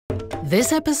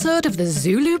This episode of the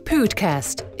ZuLoo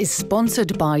Podcast is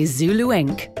sponsored by ZuLoo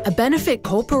Inc., a benefit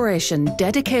corporation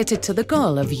dedicated to the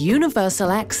goal of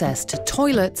universal access to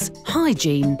toilets,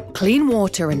 hygiene, clean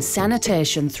water and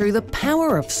sanitation through the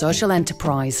power of social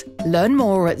enterprise. Learn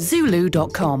more at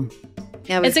ZuLoo.com.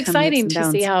 Yeah, it's exciting to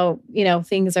see how,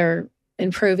 things are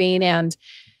improving, and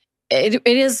it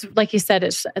is, like you said,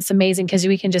 it's amazing because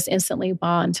we can just instantly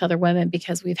bond to other women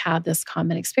because we've had this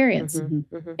common experience.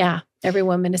 Mm-hmm, mm-hmm. Yeah, every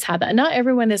woman has had that. Not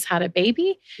everyone has had a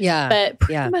baby, but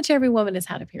pretty much every woman has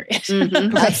had a period.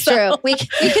 Mm-hmm. That's true. We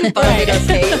can bond with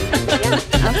okay. Yeah,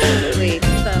 absolutely.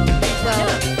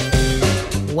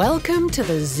 Welcome to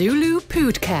the ZuLoo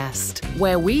Podcast,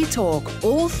 where we talk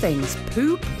all things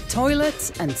poop,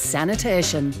 toilets, and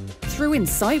sanitation. Through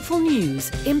insightful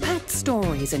news, impact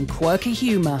stories, and quirky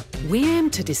humor, we aim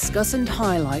to discuss and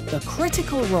highlight the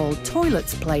critical role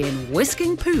toilets play in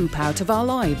whisking poop out of our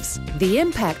lives, the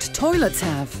impact toilets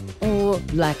have, or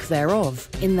lack thereof,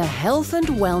 in the health and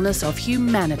wellness of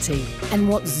humanity, and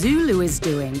what ZuLoo is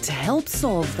doing to help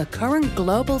solve the current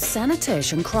global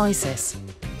sanitation crisis.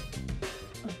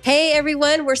 Hey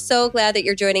everyone, we're so glad that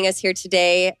you're joining us here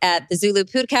today at the ZuLoo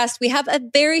Podcast. We have a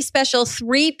very special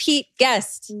three-peat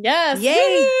guest. Yes.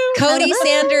 Yay! Cody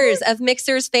Sanders of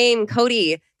Mixers fame.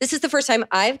 Cody, this is the first time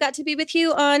I've got to be with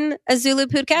you on a ZuLoo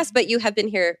Podcast, but you have been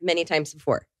here many times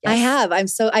before. Yes. I have.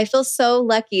 I feel so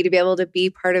lucky to be able to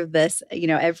be part of this,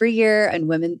 every year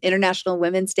on International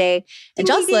Women's Day. And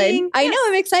Jocelyn, I know,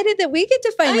 I'm excited that we get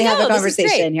to finally have a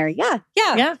conversation here.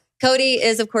 Yeah. Cody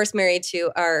is, of course, married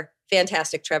to our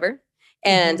fantastic Trevor.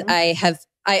 And I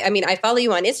follow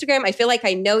you on Instagram. I feel like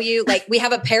I know you. Like we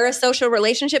have a parasocial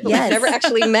relationship, but we've never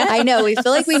actually met. I know. We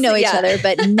feel like we know each other,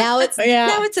 but now it's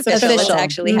official. It's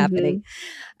actually happening.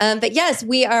 But yes,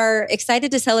 we are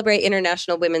excited to celebrate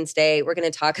International Women's Day. We're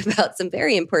going to talk about some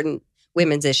very important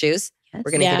women's issues. We're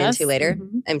going to get into later.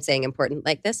 I'm saying important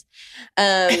like this.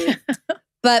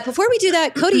 But before we do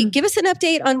that, Cody, give us an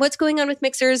update on what's going on with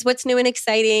Mixers, what's new and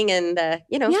exciting, and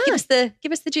give us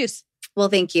the juice. Well,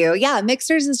 thank you. Yeah,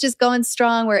 Mixers is just going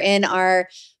strong. We're in our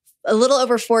a little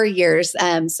over 4 years.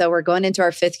 So we're going into our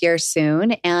 5th year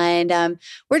soon. And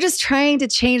we're just trying to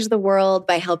change the world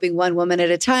by helping one woman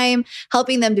at a time,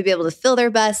 helping them to be able to feel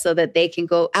their best so that they can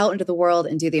go out into the world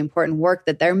and do the important work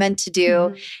that they're meant to do.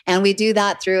 Mm-hmm. And we do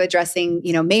that through addressing,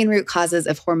 main root causes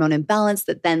of hormone imbalance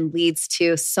that then leads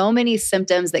to so many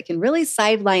symptoms that can really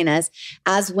sideline us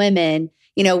as women,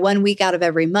 1 week out of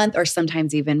every month or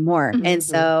sometimes even more. Mm-hmm. And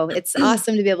so it's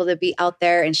awesome to be able to be out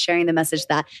there and sharing the message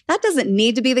that doesn't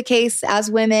need to be the case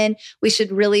as women. We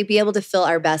should really be able to feel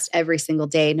our best every single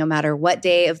day, no matter what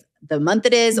day of the month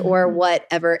it is or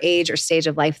whatever age or stage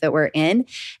of life that we're in.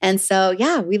 And so,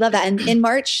 we love that. And in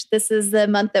March, this is the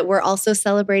month that we're also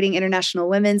celebrating International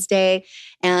Women's Day.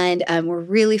 And we're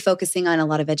really focusing on a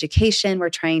lot of education. We're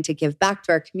trying to give back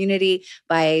to our community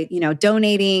by,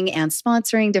 donating and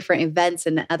sponsoring different events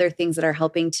and other things that are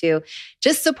helping to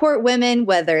just support women,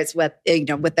 whether it's with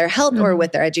their health or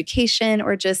with their education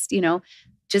or just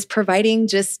providing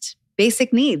just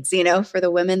basic needs, for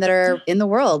the women that are in the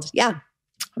world. Yeah.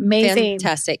 Amazing.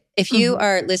 Fantastic. If you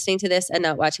are listening to this and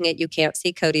not watching it, you can't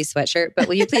see Cody's sweatshirt, but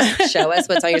will you please show us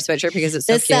what's on your sweatshirt because it's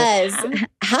so cute? It says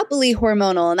happily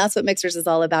hormonal, and that's what Mixers is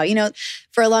all about.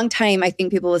 For a long time, I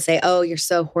think people would say, oh, you're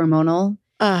so hormonal.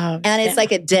 And it's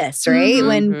like a diss, right? Mm-hmm.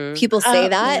 When people say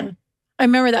that. Yeah. I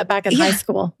remember that back in high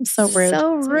school. So rude.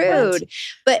 So rude.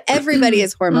 But everybody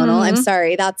is hormonal. I'm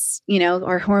sorry. That's,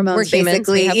 our hormones. We're humans.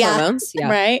 Basically. We have hormones. Yeah.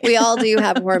 Right. We all do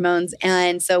have hormones.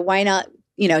 And so why not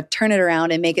turn it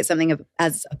around and make it something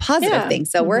as a positive thing.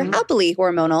 So we're happily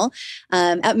hormonal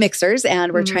at Mixers,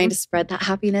 and we're trying to spread that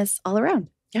happiness all around.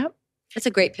 Yep. That's a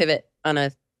great pivot on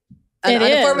a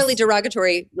formerly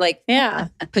derogatory,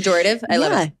 pejorative. I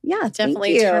love it. Yeah,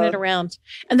 definitely turn it around.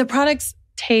 And the products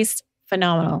taste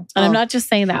phenomenal. And I'm not just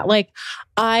saying that.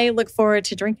 I look forward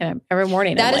to drinking them every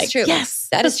morning. That is true. Yes.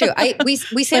 That is true.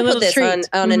 We sampled this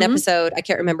on an episode. I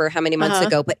can't remember how many months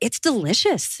ago, but it's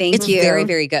delicious. Thank you. It's very,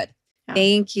 very good.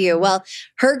 Thank you. Well,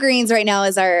 Her Greens right now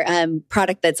is our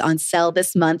product that's on sale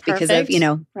this month because of,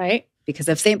 because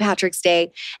of St. Patrick's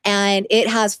Day. And it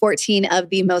has 14 of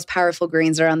the most powerful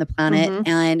greens around the planet.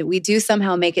 And we do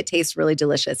somehow make it taste really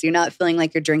delicious. You're not feeling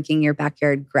like you're drinking your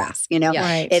backyard grass,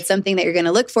 Right. It's something that you're going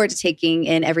to look forward to taking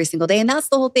in every single day. And that's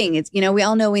the whole thing. It's, we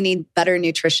all know we need better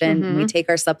nutrition and we take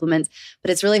our supplements, but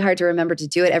it's really hard to remember to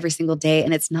do it every single day.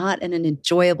 And it's not an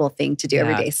enjoyable thing to do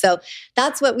every day. So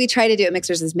that's what we try to do at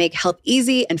Mixers is make health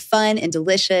easy and fun and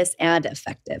delicious and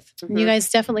effective. You guys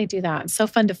definitely do that. It's so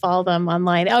fun to follow them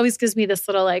online. It always gives me me this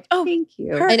little like, oh, thank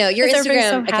you. I know your Instagram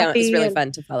so account is really and,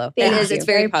 fun to follow. It is. It's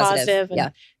very positive.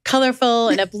 And colorful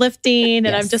and uplifting.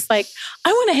 And I'm just like,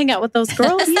 I want to hang out with those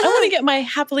girls. I want to get my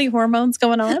happily hormones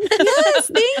going on.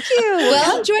 Yes, thank you.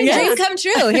 Well, dream come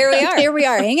true. Here we are. Here we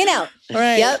are hanging out.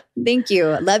 Right. Yep. Thank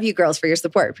you. Love you girls for your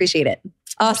support. Appreciate it.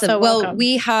 Awesome. So well,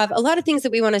 we have a lot of things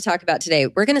that we want to talk about today.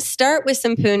 We're going to start with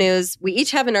some Poo News. We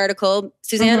each have an article.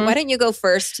 Suzanne, why don't you go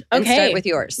first and start with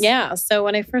yours? Yeah. So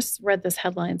when I first read this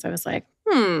headlines, I was like,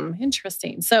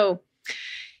 interesting. So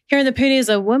here in the Poo News,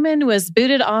 a woman was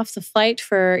booted off the flight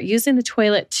for using the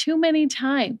toilet too many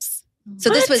times. So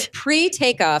this was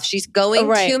pre-takeoff. She's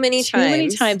going too many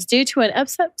times due to an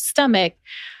upset stomach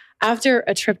after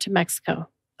a trip to Mexico.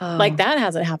 Like that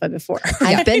hasn't happened before.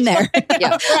 I've been there.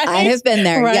 Yeah, I have been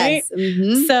there. Right? Yes.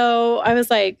 Mm-hmm. So I was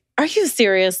like, are you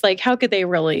serious? Like, how could they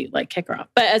really like kick her off?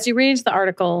 But as you read into the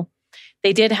article,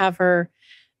 they did have her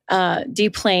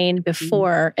deplaned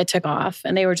before it took off.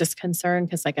 And they were just concerned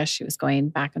because I guess she was going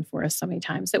back and forth so many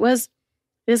times. It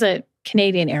is a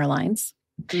Canadian Airlines.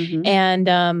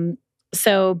 And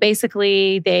so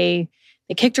basically they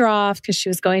kicked her off because she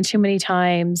was going too many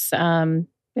times.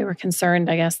 They were concerned,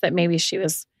 I guess, that maybe she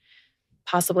was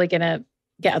possibly going to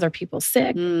get other people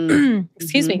sick.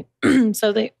 Excuse me.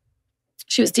 So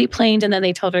she was deplaned and then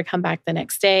they told her to come back the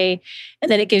next day. And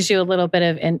then it gives you a little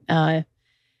bit of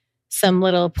some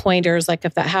little pointers. Like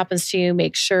if that happens to you,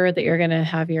 make sure that you're going to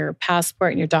have your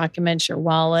passport and your documents, your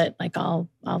wallet, like all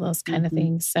those kind of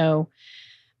things. So,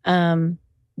 So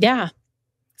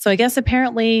I guess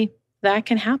apparently that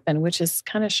can happen, which is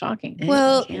kind of shocking.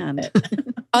 Well,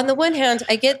 on the one hand,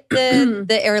 I get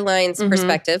the airline's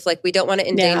perspective. Like we don't want to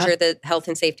endanger the health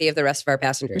and safety of the rest of our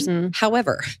passengers.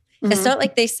 However, it's not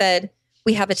like they said,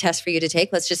 we have a test for you to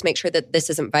take. Let's just make sure that this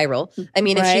isn't viral. I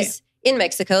mean, if she's in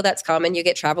Mexico, that's common. You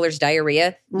get traveler's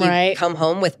diarrhea. You come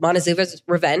home with Montezuma's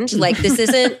revenge. Like this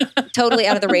isn't totally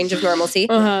out of the range of normalcy.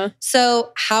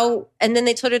 So and then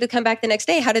they told her to come back the next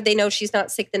day. How did they know she's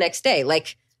not sick the next day?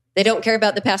 Like they don't care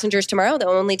about the passengers tomorrow, the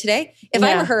only today. If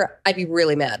I were her, I'd be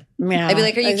really mad. I'd be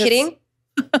like, are you kidding?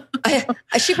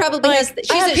 She probably has.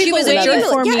 She was a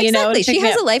journalist. Yeah, exactly. She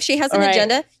has a life. She has an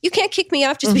agenda. You can't kick me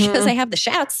off just because I have the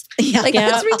shats.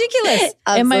 That's ridiculous.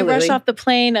 In my rush off the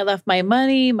plane, I left my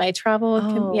money, my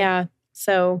travel.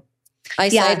 So I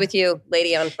side with you,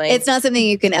 lady on plane. It's not something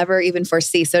you can ever even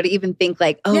foresee. So to even think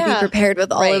like, be prepared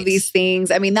with all of these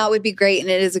things. I mean, that would be great. And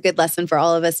it is a good lesson for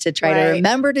all of us to try to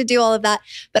remember to do all of that.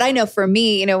 But I know for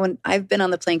me, when I've been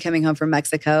on the plane coming home from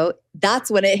Mexico, that's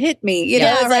when it hit me. You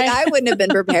know, it's like I wouldn't have been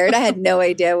prepared. I had no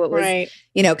idea what was,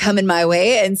 coming my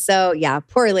way. And so,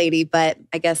 poor lady. But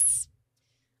I guess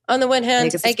on the one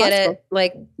hand, I get it.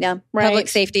 Like, public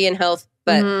safety and health.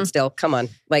 But still, come on.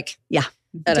 Like,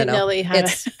 I don't know.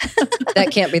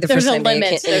 That can't be the first time you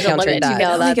encountered that. You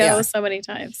can only go so many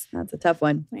times. That's a tough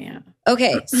one. Yeah.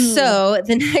 Okay. So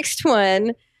the next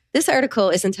one, this article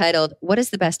is entitled, "What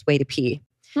is the best way to pee?"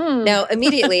 Now,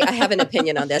 immediately, I have an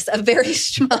opinion on this, a very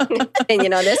strong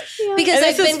opinion on this. Because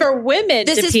this is for women.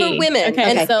 This is for women.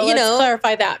 Okay, so let's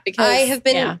clarify that. Because I have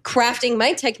been crafting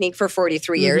my technique for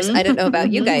 43 years. I don't know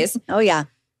about you guys. Oh, yeah.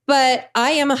 But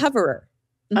I am a hoverer.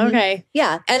 Okay.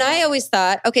 Yeah. And I always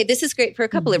thought, okay, this is great for a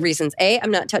couple of reasons. A,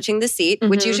 I'm not touching the seat,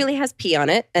 which usually has pee on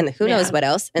it, and who knows what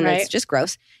else, and that's just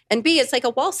gross. And B, it's like a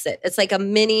wall sit. It's like a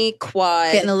mini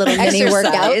quad, getting a little mini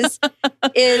workout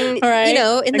in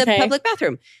in the public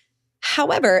bathroom.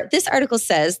 However, this article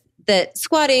says that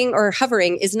squatting or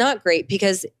hovering is not great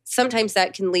because sometimes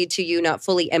that can lead to you not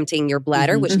fully emptying your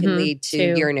bladder, which can lead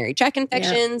to urinary tract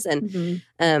infections and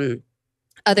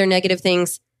other negative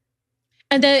things.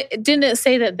 And didn't it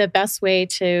say that the best way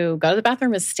to go to the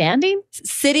bathroom is standing?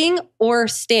 Sitting or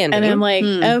standing. And I'm like,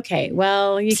 okay,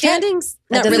 well, standing's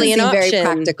not really an option. Very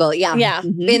practical. Yeah. Yeah.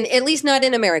 At least not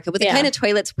in America. With the kind of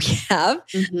toilets we have,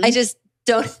 I just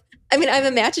don't. I mean, I'm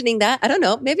imagining that. I don't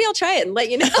know. Maybe I'll try it and let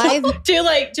you know. I've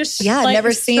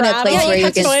never seen a place where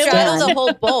you can straddle the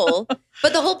whole bowl.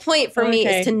 But the whole point for me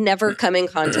is to never come in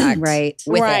contact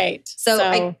with it. So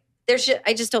I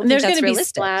just don't think that's realistic. There's going to be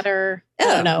splatter. I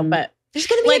don't know, but there's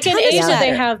going to be like in Asia, they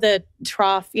have the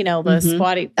trough, the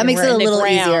squatty. That makes it a little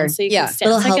easier. So you can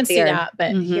stand. I can see that,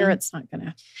 but here it's not going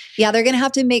to. Yeah, they're going to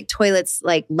have to make toilets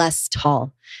like less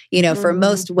tall. For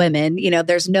most women,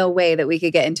 there's no way that we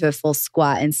could get into a full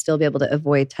squat and still be able to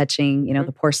avoid touching,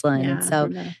 the porcelain. Yeah,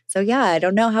 and so I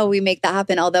don't know how we make that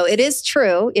happen. Although it is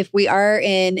true, if we are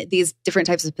in these different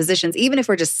types of positions, even if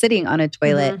we're just sitting on a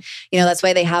toilet, that's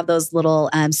why they have those little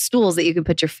stools that you can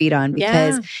put your feet on.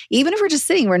 Because even if we're just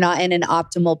sitting, we're not in an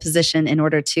optimal position in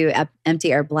order to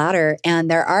empty our bladder. And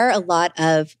there are a lot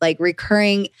of like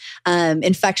recurring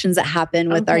infections that happen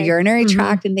with our urinary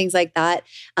tract and things like that.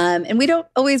 And we don't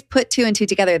always put two and two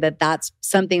together that that's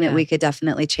something that we could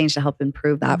definitely change to help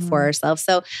improve that for ourselves.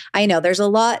 So I know there's a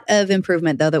lot of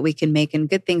improvement though that we can make, and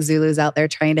good thing ZuLoo's out there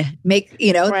trying to make,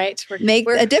 make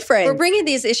a difference. We're bringing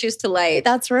these issues to light.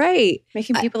 That's right.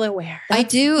 Making people aware.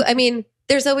 I mean,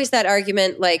 there's always that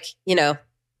argument like,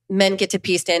 men get to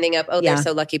pee standing up. Oh, they're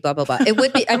so lucky, blah, blah, blah. It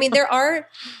would be, I mean, there are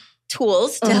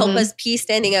tools to help us pee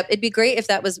standing up. It'd be great if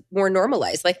that was more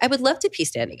normalized. Like, I would love to pee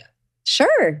standing up.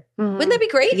 Sure. Wouldn't that be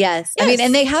great? Yes. I mean,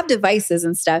 and they have devices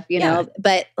and stuff,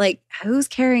 but like who's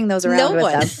carrying those around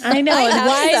with them? I know. And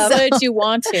why would you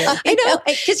want to? I know.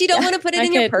 Because you don't want to put it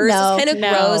in your purse. It's kind of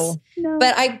gross. No.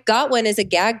 But I got one as a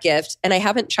gag gift and I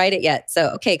haven't tried it yet.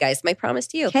 So, okay, guys, my promise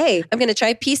to you. Okay. I'm going to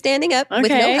try pee standing up with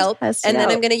no help. And then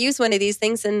I'm going to use one of these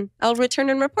things and I'll return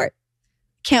and report.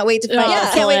 Can't wait to find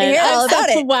out. Can't wait to hear all about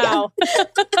it. Wow.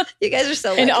 You guys are so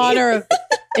lucky. In honor of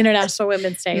International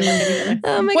Women's Day.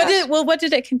 Oh my gosh. What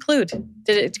did it conclude?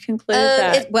 Did it conclude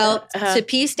that? To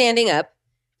pee standing up.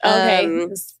 Okay.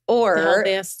 Or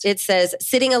it says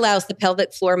sitting allows the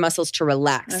pelvic floor muscles to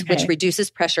relax, which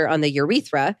reduces pressure on the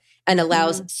urethra and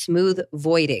allows smooth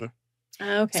voiding.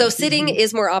 Okay. So sitting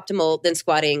is more optimal than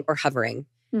squatting or hovering.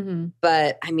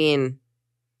 But I mean,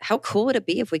 how cool would it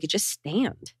be if we could just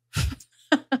stand?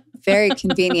 Very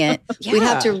convenient. We'd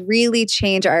have to really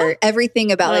change our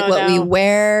everything about like what we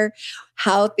wear,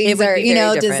 how things are,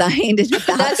 designed in the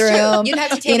bathroom. That's true. You'd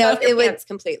have to take off your pants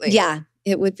completely. Yeah.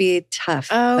 It would be tough.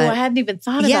 Oh, I hadn't even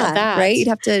thought about that. Right? You'd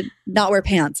have to not wear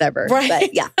pants ever. Right.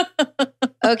 But yeah.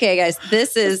 Okay, guys,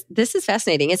 this is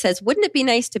fascinating. It says, wouldn't it be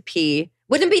nice to pee?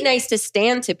 Wouldn't it be nice to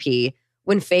stand to pee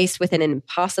when faced with an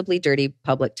impossibly dirty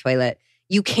public toilet?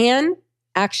 You can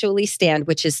actually stand,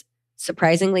 which is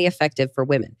surprisingly effective for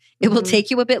women. It will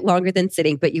take you a bit longer than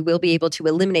sitting, but you will be able to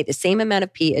eliminate the same amount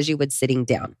of pee as you would sitting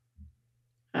down.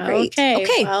 Great.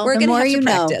 Okay. Well, we're going to have to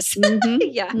practice.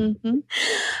 Yeah.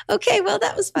 Okay. Well,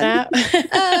 that was fun.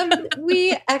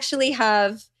 We actually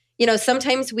have,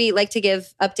 sometimes we like to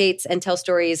give updates and tell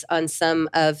stories on some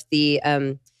of the,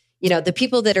 the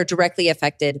people that are directly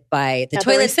affected by the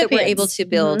toilets that we're able to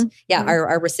build.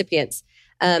 Our recipients.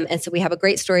 And so we have a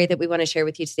great story that we want to share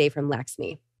with you today from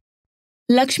Laxmi.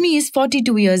 Laxmi is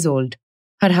 42 years old.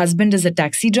 Her husband is a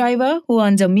taxi driver who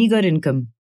earns a meager income.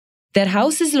 Their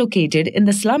house is located in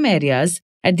the slum areas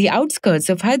at the outskirts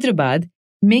of Hyderabad,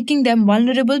 making them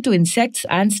vulnerable to insects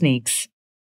and snakes.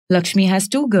 Laxmi has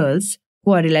two girls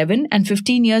who are 11 and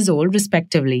 15 years old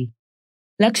respectively.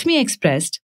 Laxmi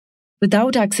expressed,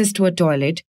 without access to a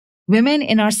toilet, women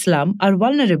in our slum are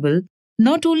vulnerable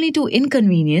not only to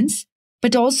inconvenience,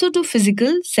 but also to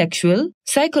physical, sexual,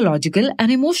 psychological,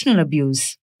 and emotional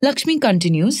abuse. Laxmi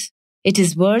continues, it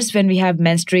is worse when we have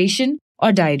menstruation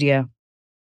or diarrhea.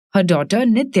 Her daughter,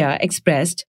 Nitya,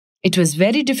 expressed, it was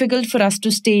very difficult for us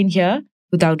to stay in here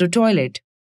without a toilet.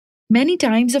 Many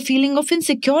times a feeling of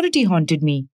insecurity haunted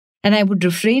me, and I would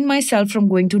refrain myself from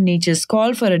going to nature's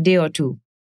call for a day or two.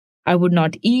 I would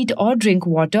not eat or drink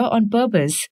water on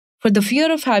purpose for the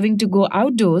fear of having to go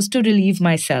outdoors to relieve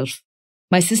myself.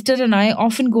 My sister and I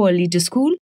often go early to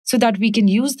school so that we can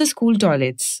use the school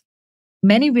toilets.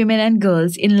 Many women and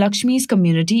girls in Laxmi's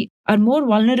community are more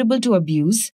vulnerable to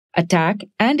abuse, attack,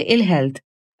 and ill health,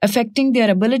 affecting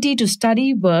their ability to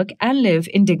study, work, and live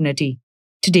in dignity.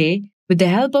 Today, with the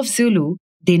help of ZuLoo,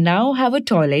 they now have a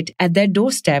toilet at their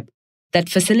doorstep that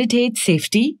facilitates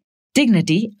safety,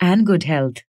 dignity, and good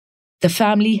health. The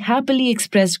family happily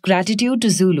expressed gratitude to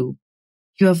ZuLoo.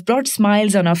 You have brought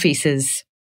smiles on our faces.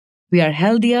 We are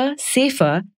healthier,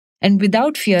 safer, and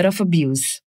without fear of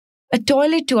abuse. A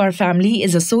toilet to our family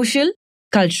is a social,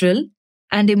 cultural,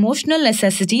 and emotional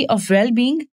necessity of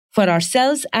well-being for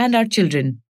ourselves and our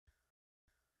children.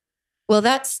 Well,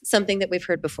 that's something that we've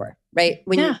heard before, right?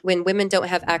 When women don't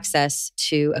have access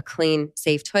to a clean,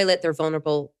 safe toilet, they're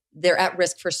vulnerable. They're at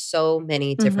risk for so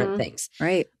many different things.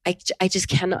 Right. I just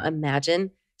cannot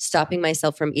imagine stopping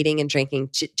myself from eating and drinking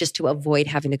just to avoid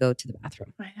having to go to the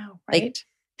bathroom. I know, right? Like,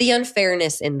 the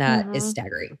unfairness in that is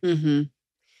staggering.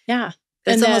 Yeah.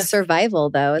 It's almost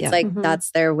survival, though. It's like that's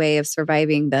their way of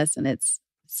surviving this. And it's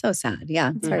so sad.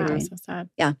 Yeah. It's so sad.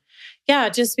 Yeah. Yeah.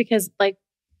 Just because like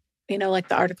the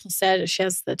article said, she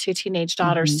has the two teenage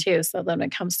daughters too. So then when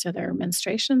it comes to their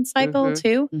menstruation cycle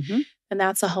too, and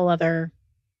that's a whole other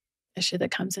issue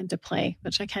that comes into play,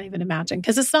 which I can't even imagine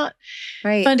because it's not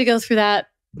fun to go through that.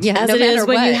 Yeah, as no it is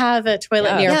when you have a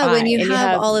toilet nearby. Yeah, when you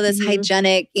have all of this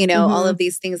hygienic, all of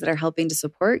these things that are helping to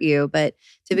support you. But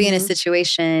to be in a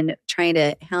situation trying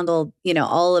to handle,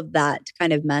 all of that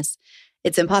kind of mess,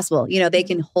 it's impossible. They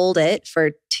can hold it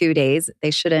for 2 days.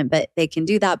 They shouldn't, but they can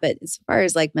do that. But as far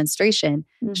as like menstruation,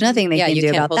 there's nothing they can do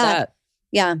about that.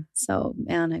 Yeah. So,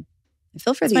 man, I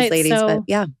feel for these ladies, but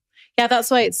yeah. Yeah,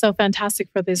 that's why it's so fantastic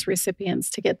for these recipients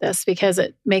to get this, because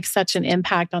it makes such an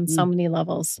impact on so many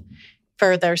levels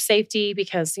for their safety,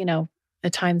 because,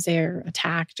 at times they're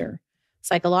attacked or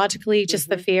psychologically, just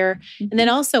the fear. And then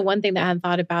also one thing that I hadn't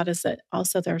thought about is that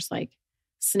also there's like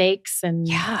snakes and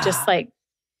just like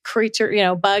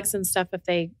creature, bugs and stuff, if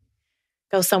they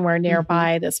go somewhere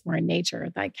nearby that's more in nature.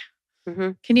 Like,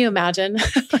 can you imagine?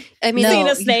 I mean, seeing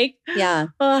a snake? Yeah.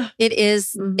 It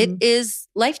is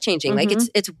life-changing. Like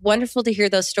it's wonderful to hear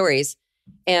those stories.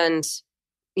 And,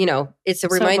 it's a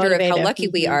reminder of how lucky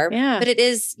we are. Yeah. But it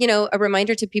is, a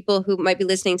reminder to people who might be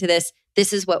listening to this.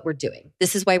 This is what we're doing.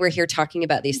 This is why we're here talking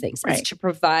about these things. It's to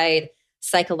provide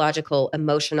psychological,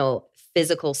 emotional,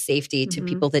 physical safety to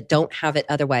people that don't have it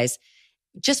otherwise,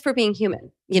 just for being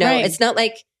human. It's not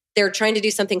like they're trying to do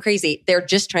something crazy. They're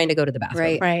just trying to go to the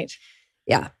bathroom. Right.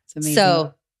 Yeah. It's amazing.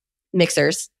 So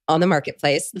mixers on the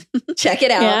marketplace, check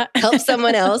it out, help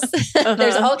someone else.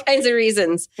 There's all kinds of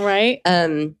reasons. Right.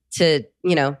 To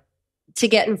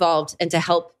get involved and to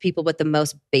help people with the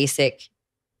most basic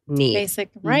need.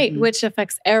 Right. Which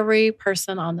affects every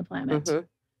person on the planet.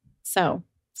 So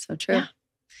true. Yeah.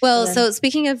 Well, so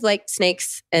speaking of like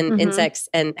snakes and insects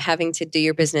and having to do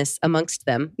your business amongst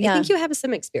them, I think you have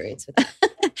some experience with that.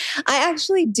 I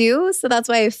actually do. So that's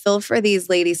why I feel for these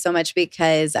ladies so much,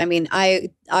 because I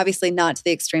obviously not to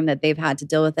the extreme that they've had to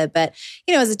deal with it. But,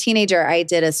 as a teenager, I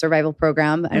did a survival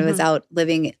program. I was out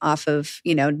living off of,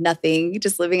 nothing,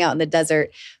 just living out in the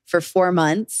desert for 4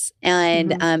 months.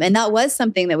 And that was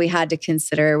something that we had to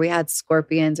consider. We had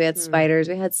scorpions, we had spiders,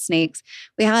 we had snakes,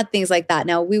 we had things like that.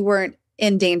 Now, we weren't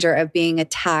in danger of being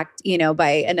attacked,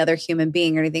 by another human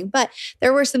being or anything. But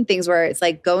there were some things where it's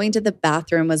like going to the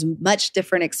bathroom was much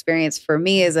different experience for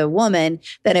me as a woman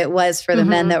than it was for the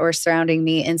men that were surrounding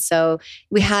me. And so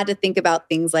we had to think about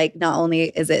things like, not only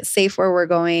is it safe where we're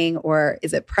going, or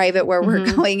is it private where we're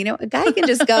going? A guy can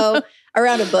just go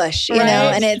around a bush,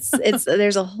 and it's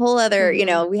there's a whole other,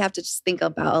 we have to just think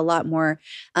about a lot more.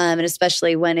 And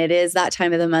especially when it is that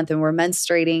time of the month and we're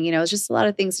menstruating, it's just a lot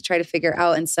of things to try to figure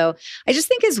out. And so I just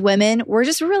think as women, we're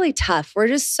just really tough. We're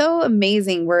just so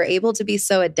amazing. We're able to be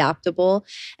so adaptable.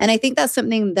 And I think that's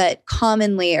something that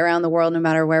commonly around the world, no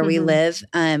matter where we live,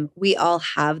 we all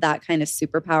have that kind of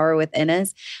superpower within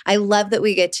us. I love that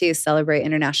we get to celebrate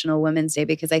International Women's Day,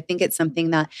 because I think it's something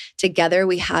that together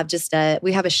we have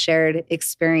we have a shared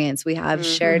experience. We have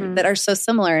shared that are so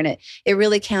similar, and it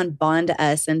really can bond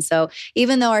us. And so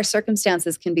even though our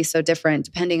circumstances can be so different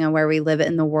depending on where we live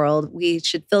in the world, we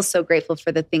should feel so grateful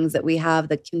for the things that we have,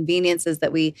 the conveniences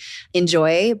that we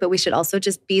enjoy, but we should also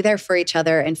just be there for each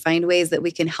other and find ways that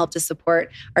we can help to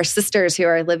support our sisters who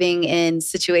are living in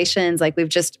situations like we've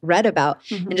just read about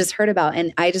and just heard about.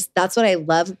 And that's what I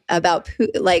love about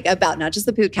not just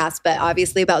the Poo-Cast, but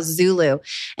obviously about ZuLoo,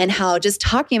 and how just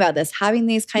talking about this, having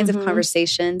these kinds of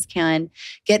conversations can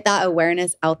get that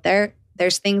awareness out there.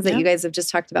 There's things that you guys have just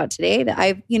talked about today that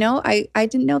I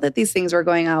didn't know that these things were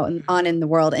going on in the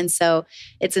world. And so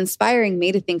it's inspiring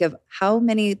me to think of how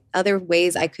many other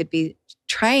ways I could be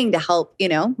trying to help,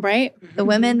 the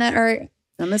women that are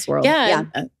in this world. Yeah.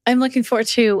 I'm looking forward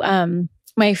to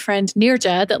my friend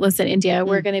Nirja that lives in India.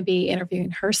 We're going to be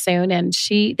interviewing her soon. And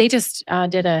they just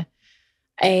did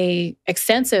a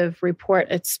extensive report.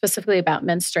 It's specifically about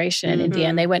menstruation in India.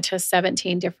 And they went to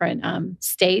 17 different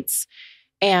states.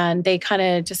 And they kind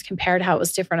of just compared how it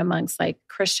was different amongst like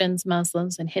Christians,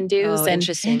 Muslims, and Hindus, and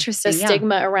interesting. The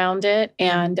stigma around it.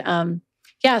 And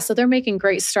so they're making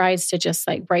great strides to just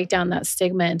like break down that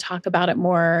stigma and talk about it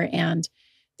more. And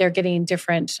they're getting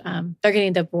different, they're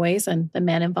getting the boys and the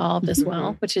men involved as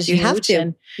well, which is huge. You have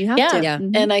to.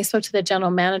 And, and I spoke to the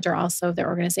general manager also of their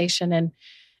organization,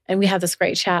 and we had this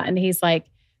great chat. And he's like,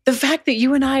 the fact that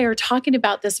you and I are talking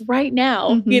about this right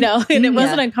now, and it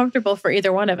wasn't uncomfortable for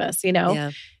either one of us,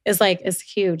 is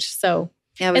huge. So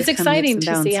it's exciting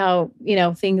to see how,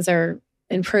 things are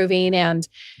improving. And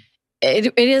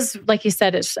it is, like you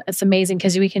said, it's amazing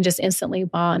because we can just instantly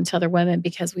bond to other women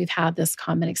because we've had this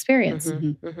common experience.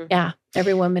 Yeah.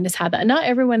 Every woman has had that. Not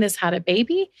everyone has had a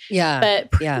baby. Yeah.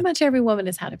 But pretty much every woman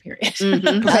has had a period.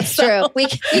 That's true. We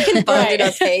can bond in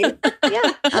our pain.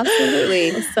 Yeah,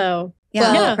 absolutely. So...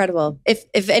 Yeah, incredible.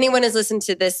 If anyone has listened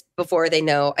to this before, they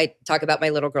know I talk about my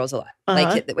little girls a lot.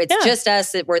 Like it's just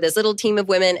us. We're this little team of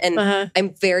women, and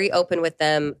I'm very open with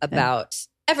them about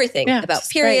everything, about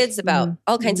periods, about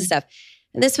all kinds of stuff.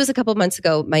 And this was a couple months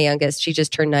ago. My youngest, she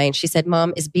just turned 9. She said,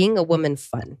 "Mom, is being a woman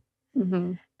fun?"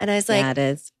 And I was like, "That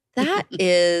is. That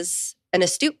is an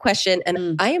astute question.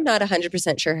 And I am not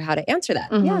 100% sure how to answer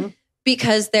that. Mm-hmm.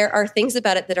 Because there are things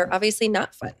about it that are obviously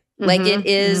not fun. Mm-hmm. Like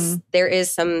there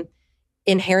is some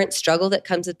inherent struggle that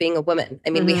comes with being a woman. I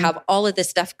mean, we have all of this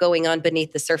stuff going on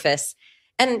beneath the surface.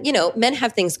 And, men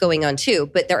have things going on too,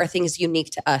 but there are things unique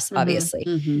to us, obviously.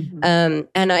 And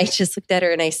I just looked at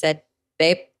her and I said,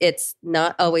 babe, it's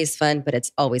not always fun, but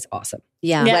it's always awesome.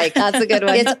 Yeah. Like that's a good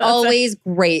one. It's always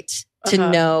great to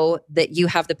know that you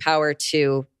have the power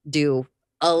to do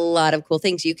a lot of cool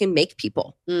things. You can make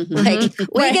people. Like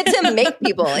we get to make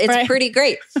people. It's pretty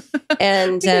great.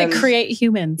 And create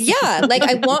humans. Yeah. Like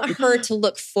I want her to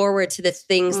look forward to the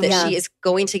things that she is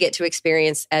going to get to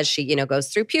experience as she,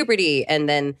 goes through puberty and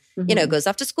then, goes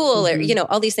off to school or,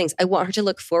 all these things. I want her to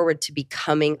look forward to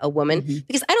becoming a woman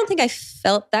because I don't think I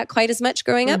felt that quite as much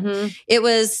growing up. It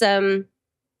was, the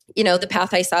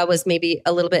path I saw was maybe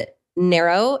a little bit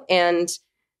narrow and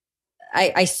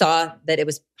I saw that it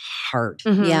was hard.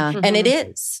 Yeah. And it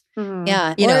is.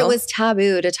 Yeah. Or it was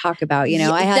taboo to talk about,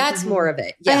 that's more of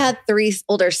it. Yeah. I had 3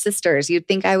 older sisters. You'd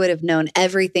think I would have known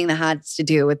everything that had to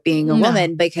do with being a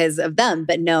woman because of them.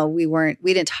 But no,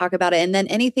 we didn't talk about it. And then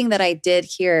anything that I did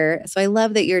hear. So I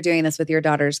love that you're doing this with your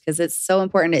daughters because it's so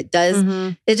important. It does,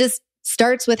 it just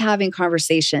starts with having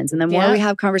conversations. And the more we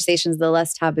have conversations, the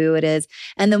less taboo it is.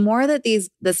 And the more that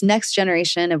this next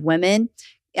generation of women,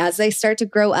 as they start to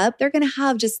grow up, they're going to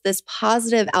have just this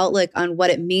positive outlook on what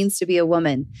it means to be a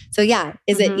woman. So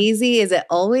is it easy? Is it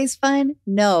always fun?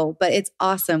 No, but it's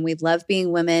awesome. We love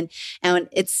being women. And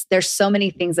there's so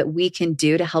many things that we can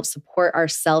do to help support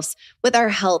ourselves with our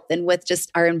health and with just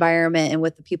our environment and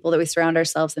with the people that we surround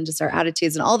ourselves and just our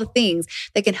attitudes and all the things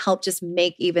that can help just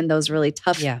make even those really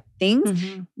tough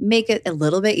things, make it a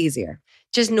little bit easier.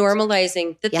 Just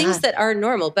normalizing the things that are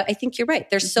normal. But I think you're right.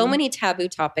 There's so many taboo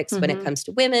topics when it comes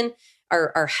to women,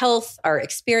 our health, our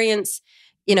experience.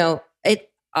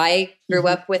 I grew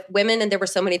up with women and there were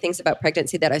so many things about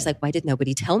pregnancy that I was like, why did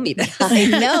nobody tell me that? I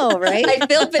know, right? I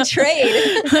feel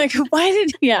betrayed. Like,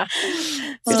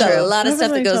 There's a lot of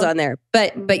stuff that goes on there.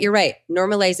 But you're right.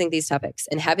 Normalizing these topics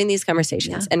and having these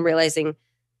conversations and realizing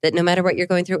that no matter what you're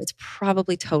going through, it's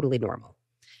probably totally normal.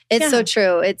 It's so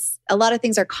true. It's a lot of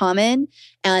things are common.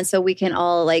 And so we can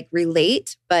all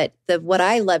relate. But what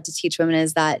I love to teach women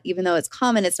is that even though it's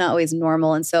common, it's not always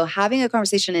normal. And so having a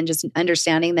conversation and just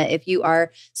understanding that if you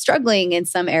are struggling in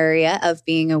some area of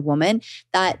being a woman,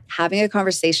 that having a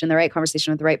conversation, the right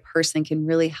conversation with the right person can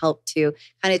really help to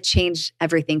kind of change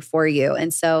everything for you.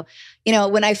 And so,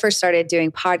 when I first started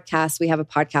doing podcasts, we have a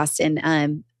podcast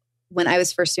and when I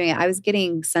was first doing it, I was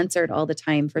getting censored all the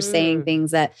time for saying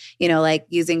things that, like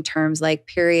using terms like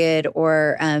period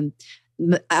or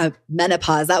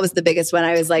menopause. That was the biggest one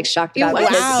I was shocked about.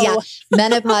 Wow.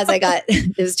 Menopause,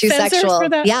 it was too sexual. For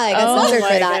that? Yeah, I got censored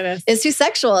for that. Goodness. It's too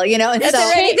sexual, and is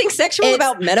there anything sexual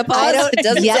about menopause? It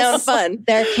doesn't sound fun.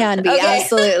 There can be,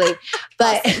 absolutely.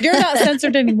 But you're not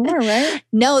censored anymore, right?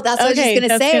 No, that's what I was just going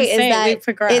to say is that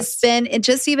it's been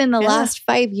just even the last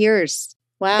 5 years.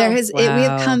 Wow. We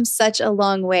have come such a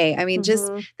long way. I mean,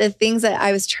 just the things that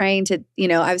I was trying to,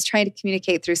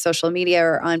 communicate through social media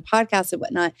or on podcasts and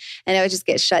whatnot, and I would just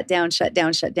get shut down.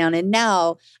 And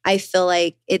now I feel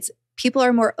like people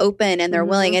are more open and they're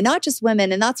willing, and not just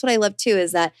women. And that's what I love too,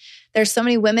 is that there's so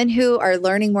many women who are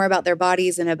learning more about their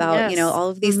bodies and about, all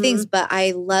of these things. But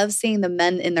I love seeing the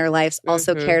men in their lives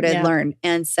also care to learn.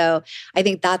 And so I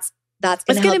think that's going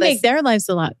to make their lives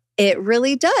a lot. It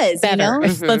really does. Better.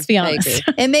 Let's be honest.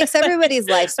 It makes everybody's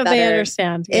lives better. They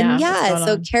understand.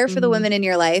 So care for the women in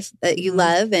your life that you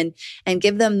love and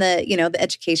give them the, the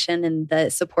education and the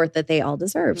support that they all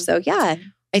deserve. So sorry, go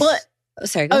I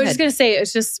was ahead. just going to say,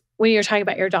 it's just when you're talking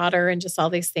about your daughter and just all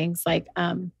these things,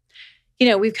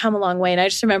 we've come a long way. And I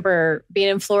just remember being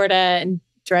in Florida and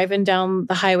driving down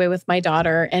the highway with my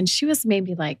daughter, and she was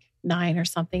maybe 9 or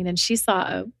something. And she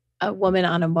saw a woman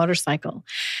on a motorcycle.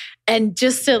 And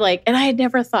just to and I had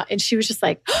never thought, and she was just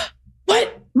like,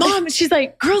 what? Mom? And she's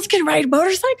like, girls can ride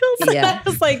motorcycles? Yeah. I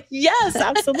was like, yes,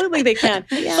 absolutely they can.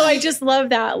 So I just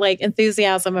love that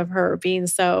enthusiasm of her being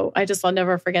I'll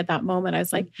never forget that moment. I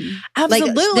was like,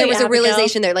 absolutely. There was a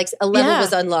realization there, a level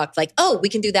was unlocked. We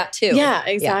can do that too. Yeah,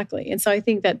 exactly. Yeah. And so I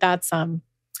think that's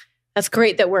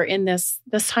great that we're in this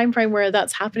time frame where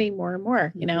that's happening more and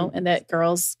more, and that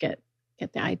girls get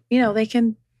the, they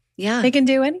can. Yeah. They can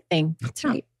do anything. That's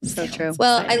right. So true.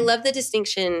 Well, I love the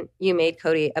distinction you made,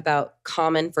 Cody, about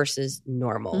common versus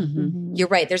normal. You're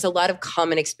right. There's a lot of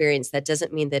common experience. That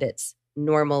doesn't mean that it's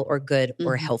normal or good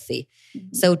or healthy.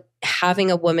 So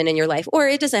having a woman in your life, or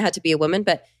it doesn't have to be a woman,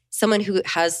 but someone who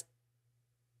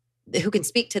can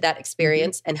speak to that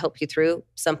experience and help you through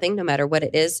something, no matter what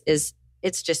it is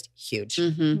It's just huge.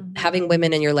 Having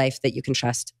women in your life that you can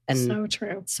trust and so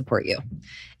true. Support you.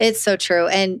 It's so true.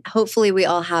 And hopefully we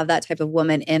all have that type of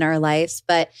woman in our lives.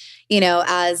 But, you know,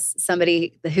 as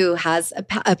somebody who has a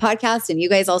podcast, and you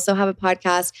guys also have a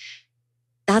podcast,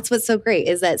 that's what's so great,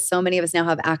 is that so many of us now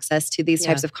have access to these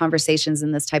types of conversations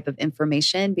and this type of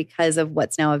information because of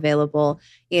what's now available,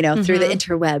 you know, through the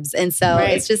interwebs. And so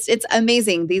it's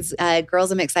amazing. These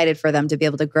girls, I'm excited for them to be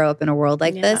able to grow up in a world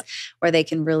like this, where they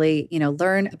can really, you know,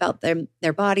 learn about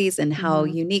their bodies and how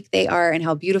unique they are and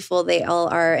how beautiful they all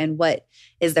are and what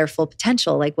is their full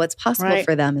potential, like what's possible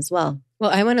for them as well. Well,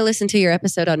 I want to listen to your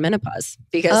episode on menopause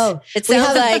because it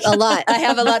sounds like a lot. I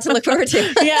have a lot to look forward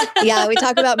to. Yeah, we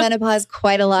talk about menopause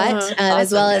quite a lot, awesome,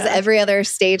 as well as every other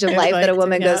stage of life that a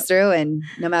woman goes through. And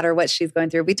no matter what she's going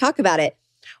through, we talk about it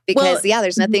because,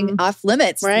 there's nothing off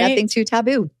limits, nothing too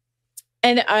taboo.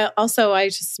 And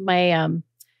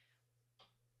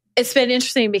it's been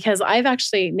interesting because I've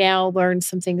actually now learned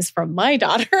some things from my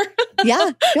daughter.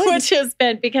 Which has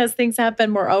been because things have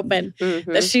been more open,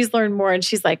 that she's learned more. And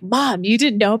she's like, Mom, you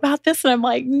didn't know about this? And I'm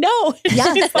like, no.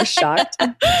 Yeah, I'm shocked.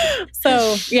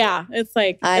 So it's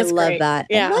like, I love that.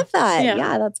 Yeah. I love that.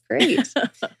 Yeah, that's great.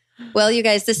 Well, you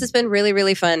guys, this has been really,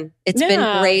 really fun. It's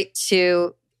been great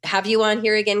to have you on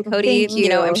here again, Cody. Thank you. You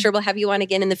know, I'm sure we'll have you on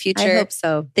again in the future. I hope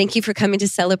so. Thank you for coming to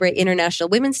celebrate International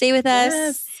Women's Day with us.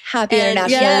 Yes. Happy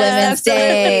International Women's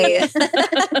Day.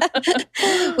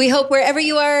 We hope wherever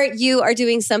you are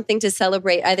doing something to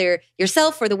celebrate either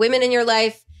yourself or the women in your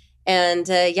life. And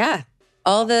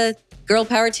all the girl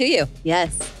power to you.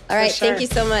 Yes. All right. Sure. Thank you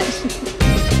so much.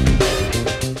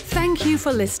 Thank you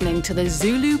for listening to the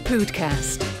ZuLoo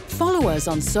Podcast. Follow us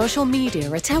on social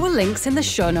media at our links in the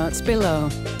show notes below.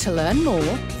 To learn more,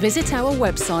 visit our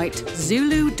website,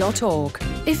 ZuLoo.org.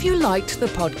 If you liked the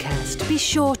podcast, be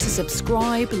sure to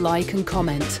subscribe, like, and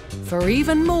comment. For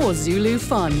even more ZuLoo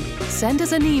fun, send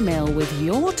us an email with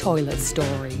your toilet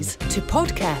stories to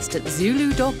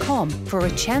podcast@ZuLoo.com for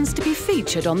a chance to be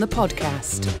featured on the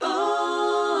podcast.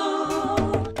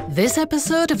 This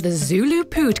episode of the ZuLoo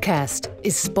Podcast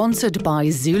is sponsored by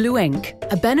ZuLoo Inc.,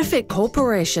 a benefit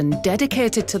corporation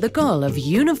dedicated to the goal of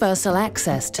universal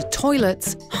access to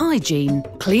toilets, hygiene,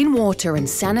 clean water and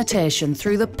sanitation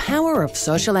through the power of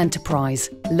social enterprise.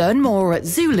 Learn more at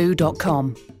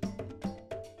ZuLoo.com.